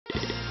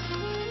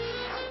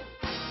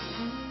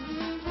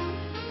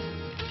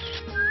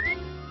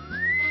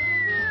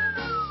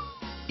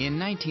In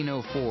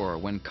 1904,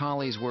 when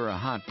collies were a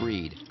hot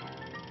breed,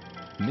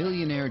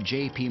 millionaire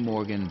J.P.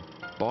 Morgan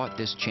bought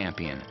this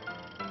champion,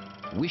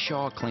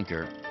 Wishaw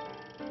Clinker,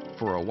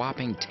 for a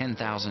whopping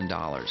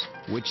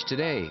 $10,000, which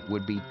today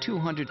would be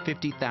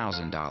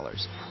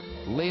 $250,000.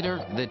 Later,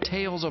 the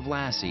Tales of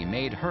Lassie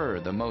made her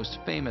the most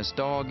famous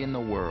dog in the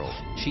world.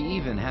 She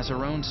even has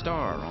her own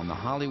star on the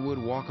Hollywood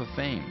Walk of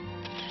Fame.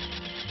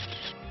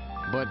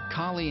 But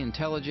collie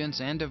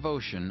intelligence and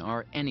devotion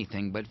are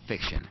anything but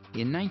fiction.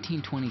 In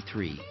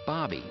 1923,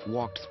 Bobby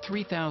walked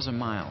 3,000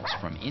 miles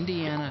from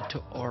Indiana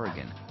to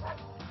Oregon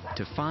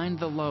to find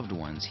the loved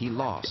ones he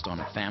lost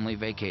on a family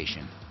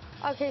vacation.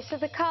 Okay, so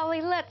the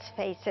collie, let's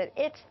face it,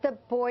 it's the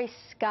Boy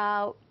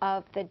Scout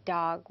of the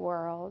dog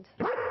world.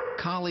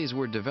 Collies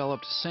were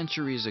developed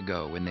centuries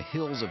ago in the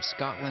hills of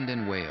Scotland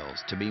and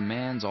Wales to be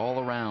man's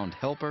all-around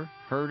helper,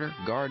 herder,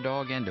 guard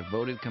dog, and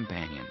devoted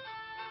companion.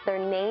 Their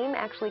name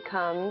actually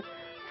comes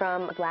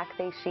from a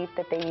black-faced sheep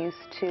that they used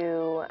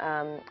to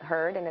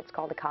herd, and it's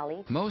called a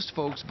collie. Most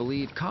folks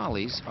believe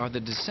collies are the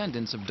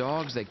descendants of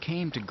dogs that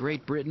came to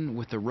Great Britain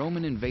with the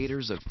Roman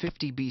invaders of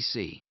 50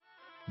 BC.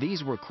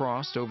 These were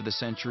crossed over the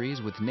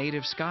centuries with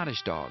native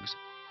Scottish dogs,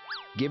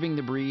 giving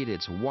the breed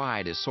its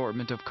wide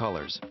assortment of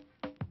colors: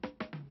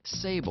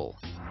 sable,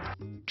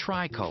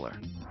 tricolor,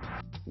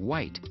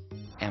 white,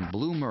 and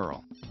blue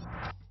merle.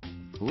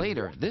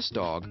 Later, this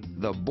dog,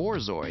 the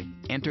Borzoi,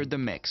 entered the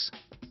mix.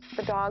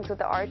 The dogs with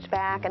the arched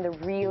back and the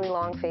really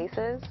long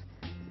faces,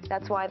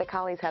 that's why the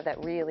collies have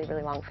that really,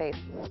 really long face.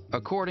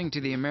 According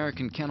to the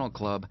American Kennel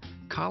Club,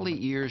 collie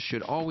ears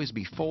should always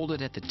be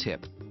folded at the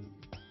tip,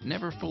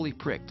 never fully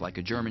pricked like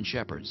a German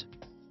Shepherd's.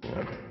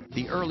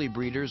 The early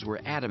breeders were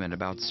adamant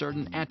about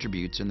certain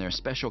attributes in their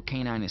special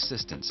canine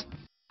assistants.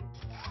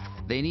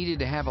 They needed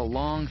to have a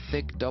long,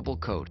 thick double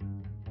coat,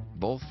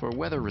 both for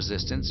weather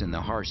resistance in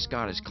the harsh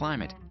Scottish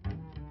climate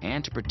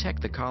and to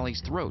protect the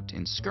collie's throat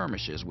in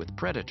skirmishes with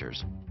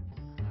predators.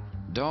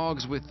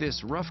 Dogs with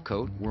this rough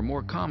coat were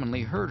more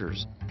commonly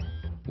herders,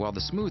 while the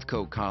smooth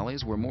coat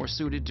collies were more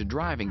suited to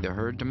driving the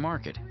herd to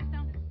market.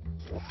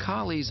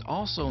 Collies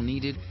also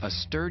needed a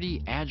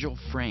sturdy, agile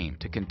frame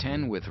to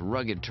contend with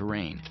rugged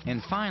terrain.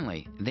 And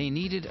finally, they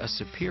needed a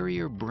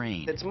superior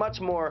brain. It's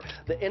much more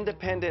the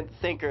independent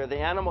thinker, the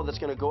animal that's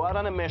going to go out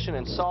on a mission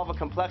and solve a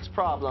complex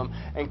problem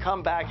and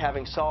come back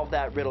having solved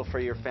that riddle for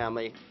your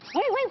family.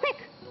 Wait, quick!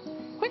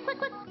 Quick!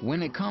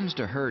 When it comes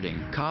to herding,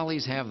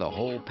 collies have the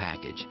whole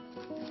package.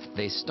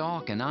 They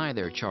stalk and eye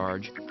their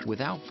charge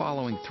without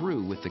following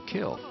through with the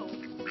kill.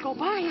 Go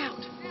by out.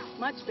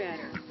 Much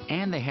better.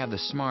 And they have the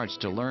smarts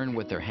to learn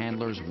what their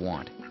handlers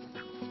want.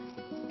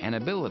 An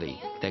ability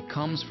that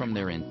comes from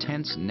their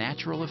intense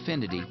natural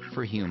affinity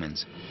for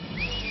humans.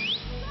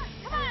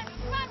 Come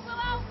on,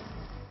 Willow.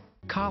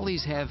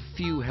 Collies have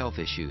few health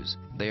issues.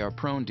 They are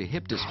prone to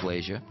hip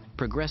dysplasia,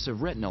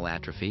 progressive retinal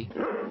atrophy,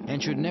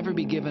 and should never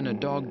be given a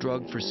dog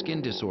drug for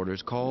skin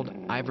disorders called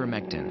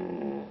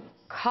ivermectin.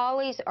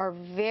 Collies are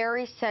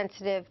very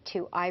sensitive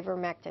to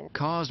ivermectin.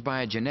 Caused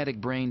by a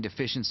genetic brain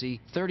deficiency,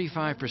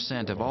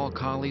 35% of all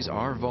collies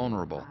are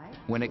vulnerable.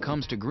 When it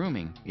comes to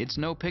grooming, it's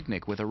no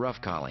picnic with a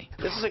rough collie.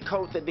 This is a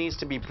coat that needs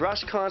to be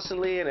brushed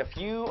constantly, and if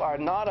you are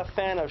not a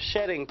fan of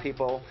shedding,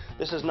 people,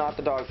 this is not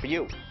the dog for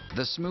you.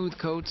 The smooth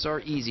coats are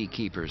easy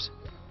keepers.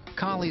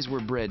 Collies were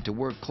bred to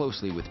work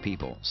closely with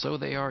people, so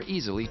they are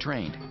easily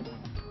trained.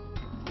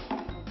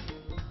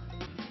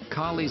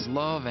 Collies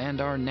love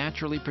and are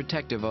naturally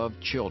protective of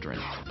children.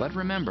 But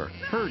remember,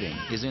 herding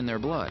is in their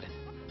blood.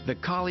 The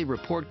collie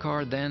report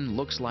card then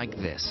looks like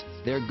this.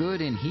 They're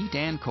good in heat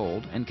and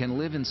cold and can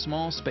live in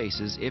small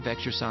spaces if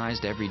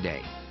exercised every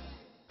day.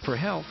 For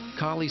health,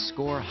 collies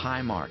score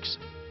high marks,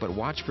 but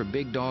watch for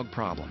big dog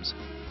problems.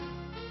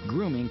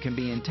 Grooming can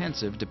be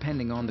intensive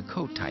depending on the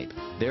coat type.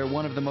 They're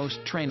one of the most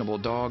trainable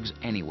dogs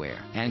anywhere,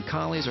 and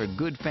collies are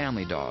good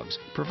family dogs,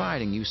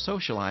 providing you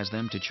socialize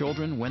them to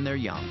children when they're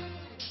young.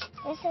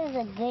 This is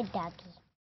a good doggy.